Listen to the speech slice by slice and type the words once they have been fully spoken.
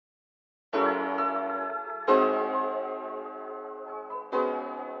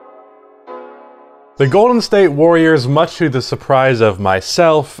The Golden State Warriors, much to the surprise of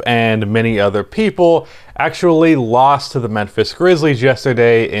myself and many other people, actually lost to the Memphis Grizzlies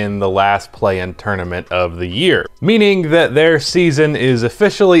yesterday in the last play-in tournament of the year, meaning that their season is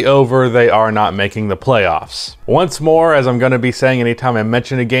officially over. They are not making the playoffs. Once more, as I'm going to be saying anytime I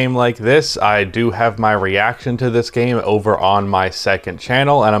mention a game like this, I do have my reaction to this game over on my second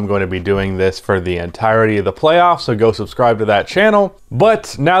channel, and I'm going to be doing this for the entirety of the playoffs, so go subscribe to that channel.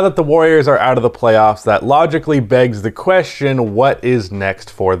 But now that the Warriors are out of the playoffs, that logically begs the question, what is next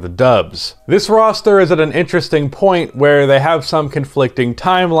for the Dubs? This roster is at an interesting point where they have some conflicting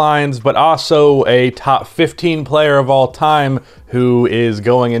timelines, but also a top 15 player of all time who is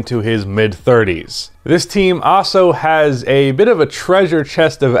going into his mid-30s. This team also has a bit of a treasure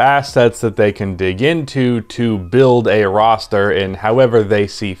chest of assets that they can dig into to build a roster in however they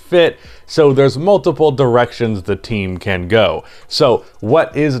see fit, so there's multiple directions the team can go. So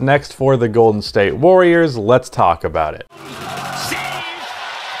what is next for the Golden State Warriors? Let's talk about it.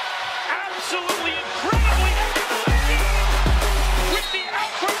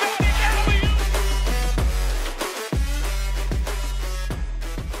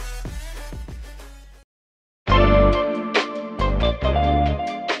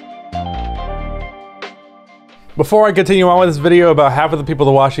 Before I continue on with this video, about half of the people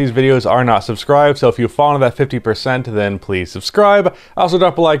that watch these videos are not subscribed, so if you've fallen to that 50%, then please subscribe. Also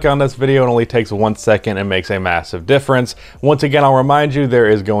drop a like on this video. It only takes 1 second and makes a massive difference. Once again, I'll remind you there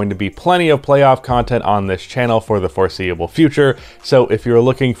is going to be plenty of playoff content on this channel for the foreseeable future, so if you're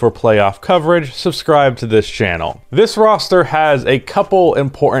looking for playoff coverage, subscribe to this channel. This roster has a couple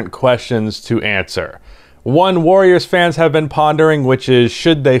important questions to answer. One Warriors fans have been pondering, which is,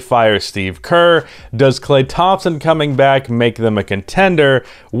 should they fire Steve Kerr? Does Klay Thompson coming back make them a contender?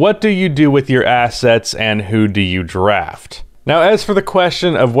 What do you do with your assets, and who do you draft? Now, as for the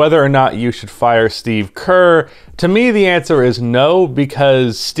question of whether or not you should fire Steve Kerr, to me the answer is no,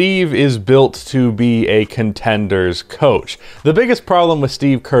 because Steve is built to be a contender's coach. The biggest problem with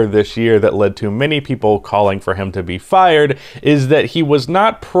Steve Kerr this year that led to many people calling for him to be fired is that he was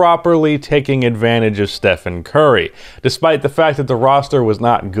not properly taking advantage of Stephen Curry. Despite the fact that the roster was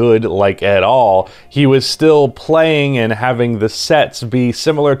not good, like at all, he was still playing and having the sets be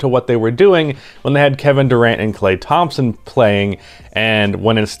similar to what they were doing when they had Kevin Durant and Klay Thompson playing, and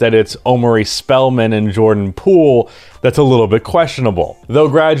when instead it's Omari Spellman and Jordan Poole, that's a little bit questionable. Though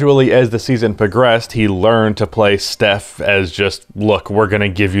gradually as the season progressed, he learned to play Steph as just, look, we're gonna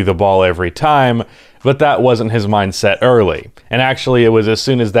give you the ball every time, but that wasn't his mindset early. And actually it was as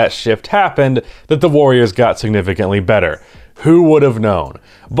soon as that shift happened that the Warriors got significantly better. Who would have known?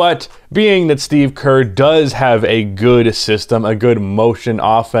 But being that Steve Kerr does have a good system, a good motion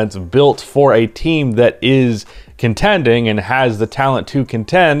offense built for a team that is contending and has the talent to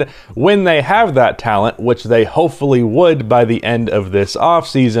contend, when they have that talent, which they hopefully would by the end of this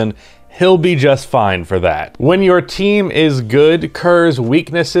offseason, he'll be just fine for that. When your team is good, Kerr's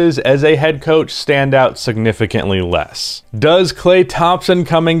weaknesses as a head coach stand out significantly less. Does Klay Thompson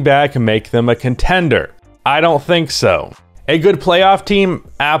coming back make them a contender? I don't think so. A good playoff team?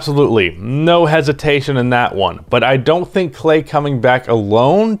 Absolutely. No hesitation in that one. But I don't think Klay coming back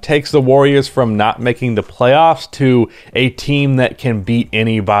alone takes the Warriors from not making the playoffs to a team that can beat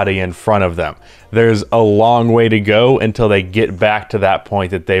anybody in front of them. There's a long way to go until they get back to that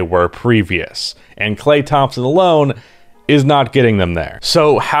point that they were previous. And Klay Thompson alone is not getting them there.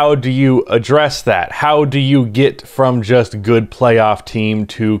 So how do you address that? How do you get from just good playoff team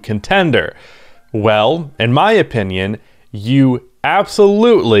to contender? Well, in my opinion, you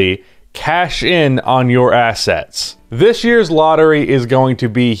absolutely cash in on your assets. This year's lottery is going to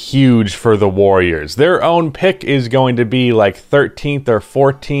be huge for the Warriors. Their own pick is going to be like 13th or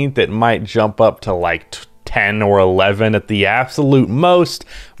 14th. It might jump up to like 10 or 11 at the absolute most,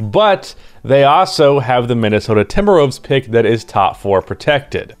 but they also have the Minnesota Timberwolves pick that is top 4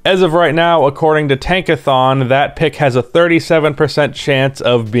 protected. As of right now, according to Tankathon, that pick has a 37% chance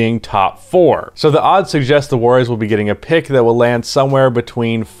of being top 4. So the odds suggest the Warriors will be getting a pick that will land somewhere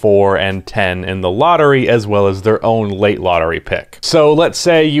between 4 and 10 in the lottery, as well as their own late lottery pick. So let's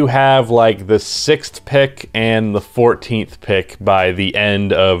say you have like the 6th pick and the 14th pick by the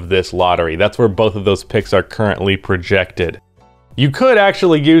end of this lottery. That's where both of those picks are currently projected. You could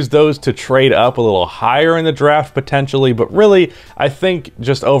actually use those to trade up a little higher in the draft potentially, but really, I think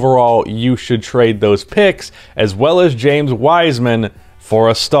just overall, you should trade those picks as well as James Wiseman for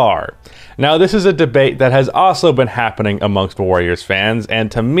a star. Now, this is a debate that has also been happening amongst Warriors fans, and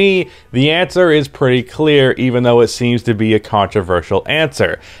to me, the answer is pretty clear, even though it seems to be a controversial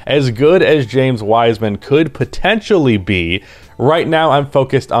answer. As good as James Wiseman could potentially be, Right now, I'm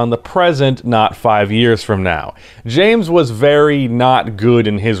focused on the present, not 5 years from now. James was very not good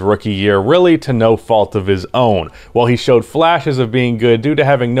in his rookie year, really to no fault of his own. While he showed flashes of being good due to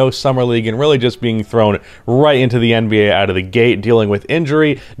having no summer league and really just being thrown right into the NBA out of the gate, dealing with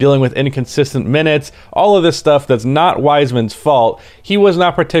injury, dealing with inconsistent minutes, all of this stuff that's not Wiseman's fault, he was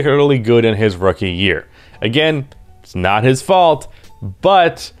not particularly good in his rookie year. Again, it's not his fault,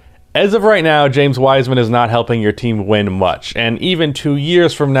 but as of right now, James Wiseman is not helping your team win much, and even 2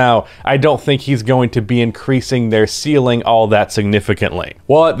 years from now, I don't think he's going to be increasing their ceiling all that significantly.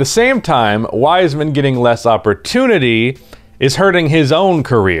 While at the same time, Wiseman getting less opportunity is hurting his own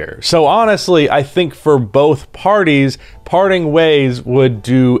career. So honestly, I think for both parties, parting ways would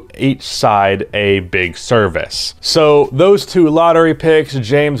do each side a big service. So those two lottery picks,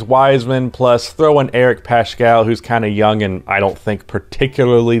 James Wiseman plus throw in Eric Paschall, who's kind of young and I don't think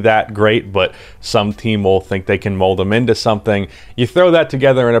particularly that great, but some team will think they can mold him into something. You throw that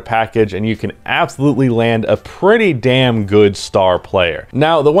together in a package and you can absolutely land a pretty damn good star player.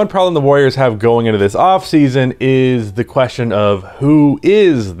 Now, the one problem the Warriors have going into this offseason is the question of who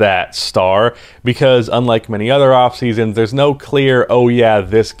is that star, because unlike many other off seasons, there's no clear, oh yeah,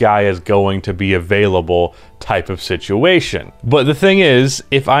 this guy is going to be available type of situation. But the thing is,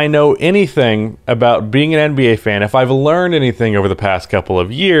 if I know anything about being an NBA fan, if I've learned anything over the past couple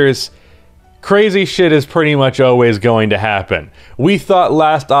of years, crazy shit is pretty much always going to happen. We thought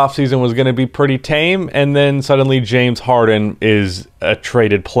last offseason was going to be pretty tame, and then suddenly James Harden is a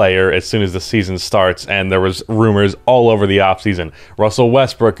traded player as soon as the season starts, and there was rumors all over the offseason. Russell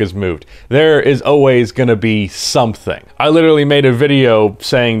Westbrook is moved. There is always going to be something. I literally made a video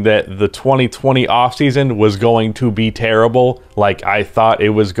saying that the 2020 offseason was going to be terrible. Like, I thought it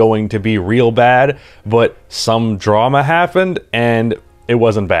was going to be real bad, but some drama happened, and it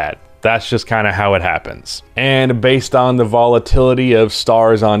wasn't bad. That's just kind of how it happens. And based on the volatility of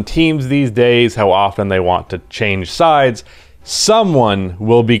stars on teams these days, how often they want to change sides, someone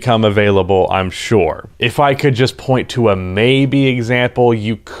will become available, I'm sure. If I could just point to a maybe example,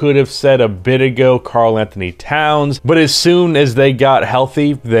 you could have said a bit ago Karl Anthony Towns, but as soon as they got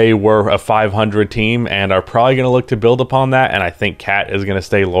healthy, they were a 500 team and are probably going to look to build upon that, and I think Cat is going to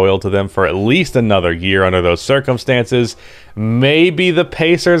stay loyal to them for at least another year under those circumstances. Maybe the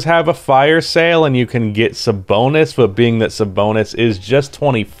Pacers have a fire sale and you can get Sabonis, but being that Sabonis is just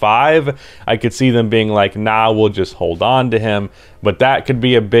 25, I could see them being like, nah, we'll just hold on to him. But that could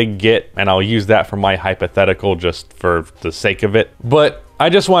be a big get, and I'll use that for my hypothetical just for the sake of it. But I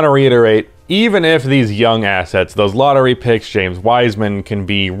just want to reiterate, even if these young assets, those lottery picks, James Wiseman, can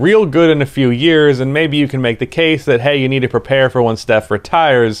be real good in a few years, and maybe you can make the case that, hey, you need to prepare for when Steph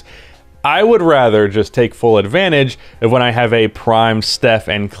retires, I would rather just take full advantage of when I have a prime Steph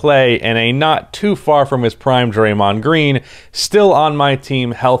and Clay and a not too far from his prime Draymond Green still on my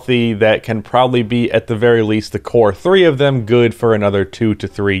team, healthy, that can probably be at the very least the core three of them good for another 2 to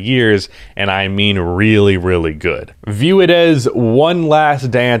 3 years, and I mean really, really good. View it as one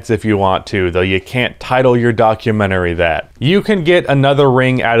last dance if you want to, though you can't title your documentary that. You can get another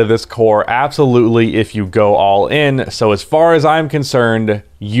ring out of this core absolutely if you go all in, so as far as I'm concerned,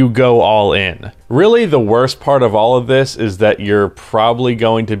 you go all in. Really, the worst part of all of this is that you're probably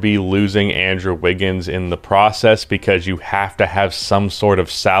going to be losing Andrew Wiggins in the process because you have to have some sort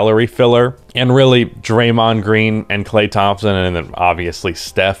of salary filler. And really, Draymond Green and Klay Thompson and then obviously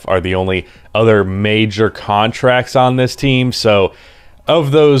Steph are the only other major contracts on this team. So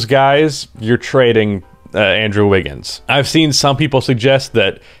of those guys, you're trading Andrew Wiggins. I've seen some people suggest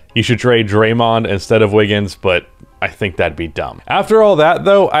that you should trade Draymond instead of Wiggins, but I think that'd be dumb. After all that,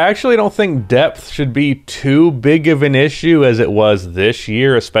 though, I actually don't think depth should be too big of an issue as it was this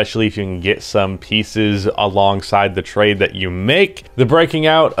year, especially if you can get some pieces alongside the trade that you make. The breaking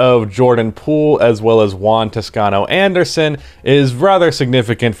out of Jordan Poole as well as Juan Toscano-Anderson is rather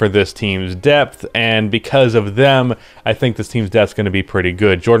significant for this team's depth, and because of them, I think this team's depth is going to be pretty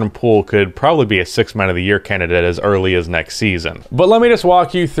good. Jordan Poole could probably be a 6th Man of the Year candidate as early as next season. But let me just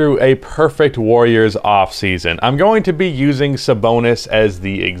walk you through a perfect Warriors offseason. I'm going to be using Sabonis as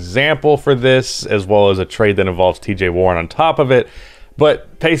the example for this, as well as a trade that involves TJ Warren on top of it.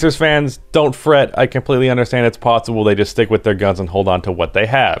 But Pacers fans, don't fret. I completely understand it's possible they just stick with their guns and hold on to what they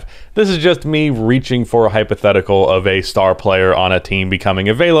have. This is just me reaching for a hypothetical of a star player on a team becoming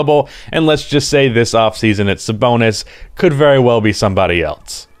available, and let's just say this offseason it's Sabonis, could very well be somebody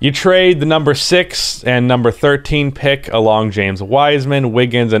else. You trade the number 6 and number 13 pick along James Wiseman,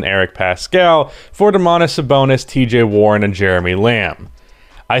 Wiggins, and Eric Paschall for Domantas Sabonis, TJ Warren, and Jeremy Lamb.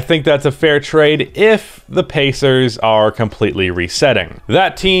 I think that's a fair trade if the Pacers are completely resetting.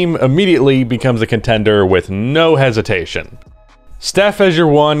 That team immediately becomes a contender with no hesitation. Steph as your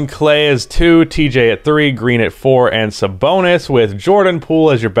 1, Klay as 2, TJ at 3, Green at 4, and Sabonis with Jordan Poole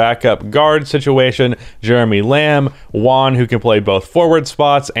as your backup guard situation, Jeremy Lamb, Juan who can play both forward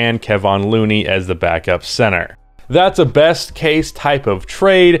spots, and Kevon Looney as the backup center. That's a best case type of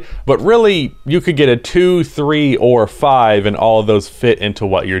trade, but really you could get a 2, 3, or 5 and all of those fit into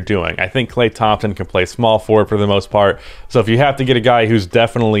what you're doing. I think Klay Thompson can play small forward for the most part, so if you have to get a guy who's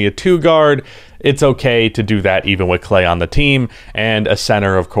definitely a 2 guard, it's okay to do that even with Klay on the team, and a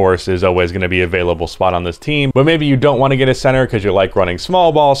center of course is always going to be an available spot on this team, but maybe you don't want to get a center because you like running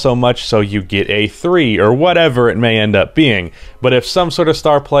small ball so much, so you get a 3 or whatever it may end up being. But if some sort of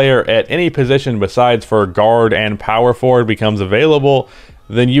star player at any position besides for guard and power forward becomes available,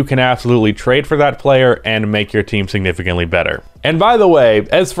 then you can absolutely trade for that player and make your team significantly better. And by the way,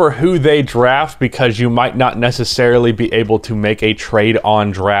 as for who they draft, because you might not necessarily be able to make a trade on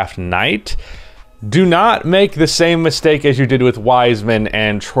draft night, do not make the same mistake as you did with Wiseman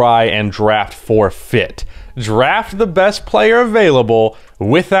and try and draft for fit. Draft the best player available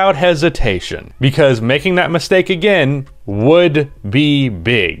without hesitation, because making that mistake again would be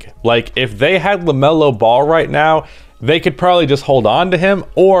big. Like, if they had LaMelo Ball right now, they could probably just hold on to him,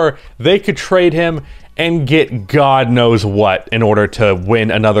 or they could trade him and get God knows what in order to win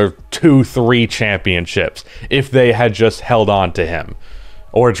another 2-3 championships if they had just held on to him.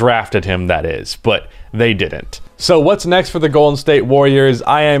 Or drafted him, that is, but they didn't. So what's next for the Golden State Warriors?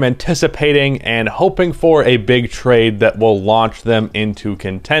 I am anticipating and hoping for a big trade that will launch them into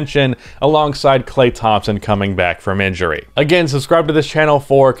contention alongside Klay Thompson coming back from injury. Again, subscribe to this channel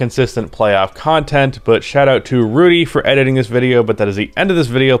for consistent playoff content, but shout out to Rudy for editing this video, but that is the end of this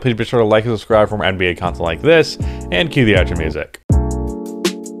video. Please be sure to like and subscribe for more NBA content like this, and cue the outro music.